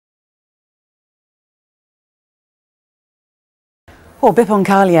Well, Bipin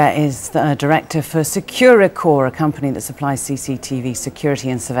Kalia is the director for Securicor, a company that supplies CCTV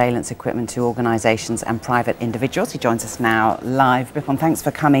security and surveillance equipment to organisations and private individuals. He joins us now live. Bipin, thanks for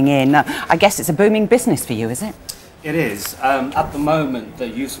coming in. I guess it's a booming business for you, is it? It is. At the moment, the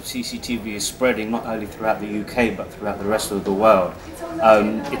use of CCTV is spreading not only throughout the UK but throughout the rest of the world.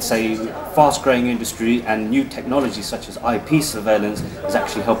 It's a fast-growing industry, and new technology such as IP surveillance is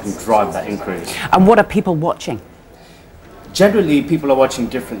actually helping drive that increase. And what are people watching? Generally, people are watching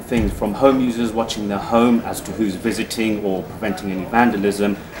different things, from home users watching their home as to who's visiting or preventing any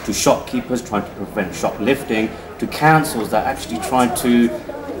vandalism, to shopkeepers trying to prevent shoplifting, to councils that are actually trying to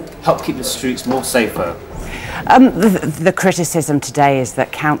help keep the streets more safer. The criticism today is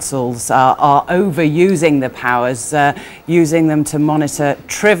that councils are overusing the powers, using them to monitor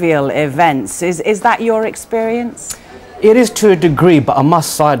trivial events. Is that your experience? It is to a degree, but I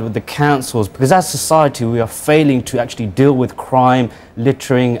must side with the councils, because as a society we are failing to actually deal with crime,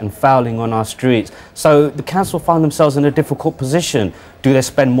 littering and fouling on our streets. So the council find themselves in a difficult position. Do they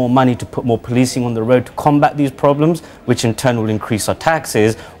spend more money to put more policing on the road to combat these problems, which in turn will increase our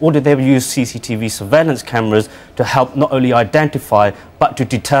taxes, or do they use CCTV surveillance cameras to help not only identify but to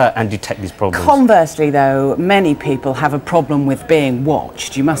deter and detect these problems? Conversely though, many people have a problem with being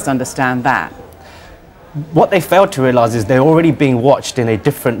watched. You must understand that. What they fail to realise is they're already being watched in a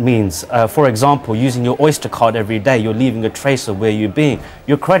different means. For example, using your Oyster card every day, you're leaving a trace of where you've been.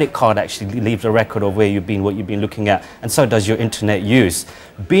 Your credit card actually leaves a record of where you've been, what you've been looking at, and so does your internet use.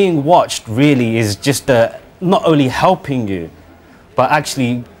 Being watched really is just not only helping you, but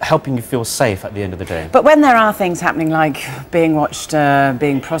actually helping you feel safe at the end of the day. But when there are things happening like being watched,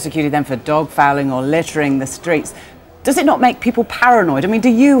 being prosecuted then for dog fouling or littering the streets, does it not make people paranoid? I mean, do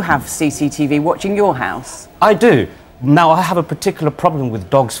you have CCTV watching your house? I do. Now, I have a particular problem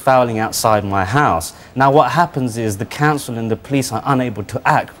with dogs fouling outside my house. Now, what happens is the council and the police are unable to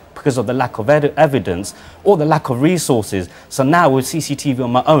act because of the lack of evidence or the lack of resources. So now with CCTV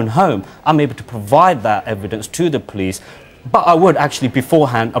on my own home, I'm able to provide that evidence to the police. But I would actually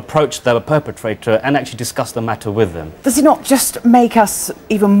beforehand approach the perpetrator and actually discuss the matter with them. Does it not just make us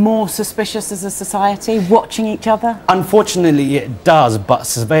even more suspicious as a society, watching each other? Unfortunately, it does, but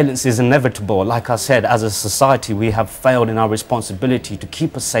surveillance is inevitable. Like I said, as a society, we have failed in our responsibility to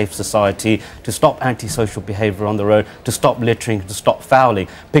keep a safe society, to stop antisocial behaviour on the road, to stop littering, to stop fouling.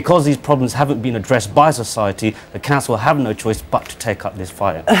 Because these problems haven't been addressed by society, the council have no choice but to take up this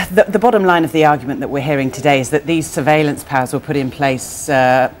fight. The bottom line of the argument that we're hearing today is that these surveillance powers were put in place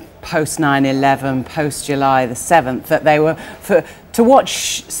post 9/11, post July the 7th, that they were to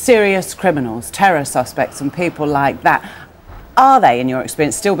watch serious criminals, terror suspects and people like that. Are they, in your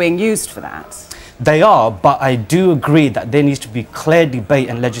experience, still being used for that? They are, but I do agree that there needs to be clear debate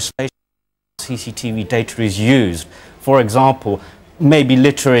and legislation how CCTV data is used. For example, maybe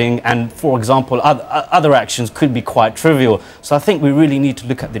littering and, for example, other actions could be quite trivial. So I think we really need to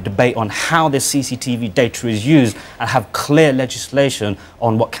look at the debate on how the CCTV data is used and have clear legislation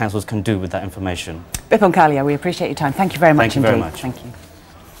on what councils can do with that information. Bipin Kalia, we appreciate your time. Thank you very much indeed. Thank you very much. Thank you.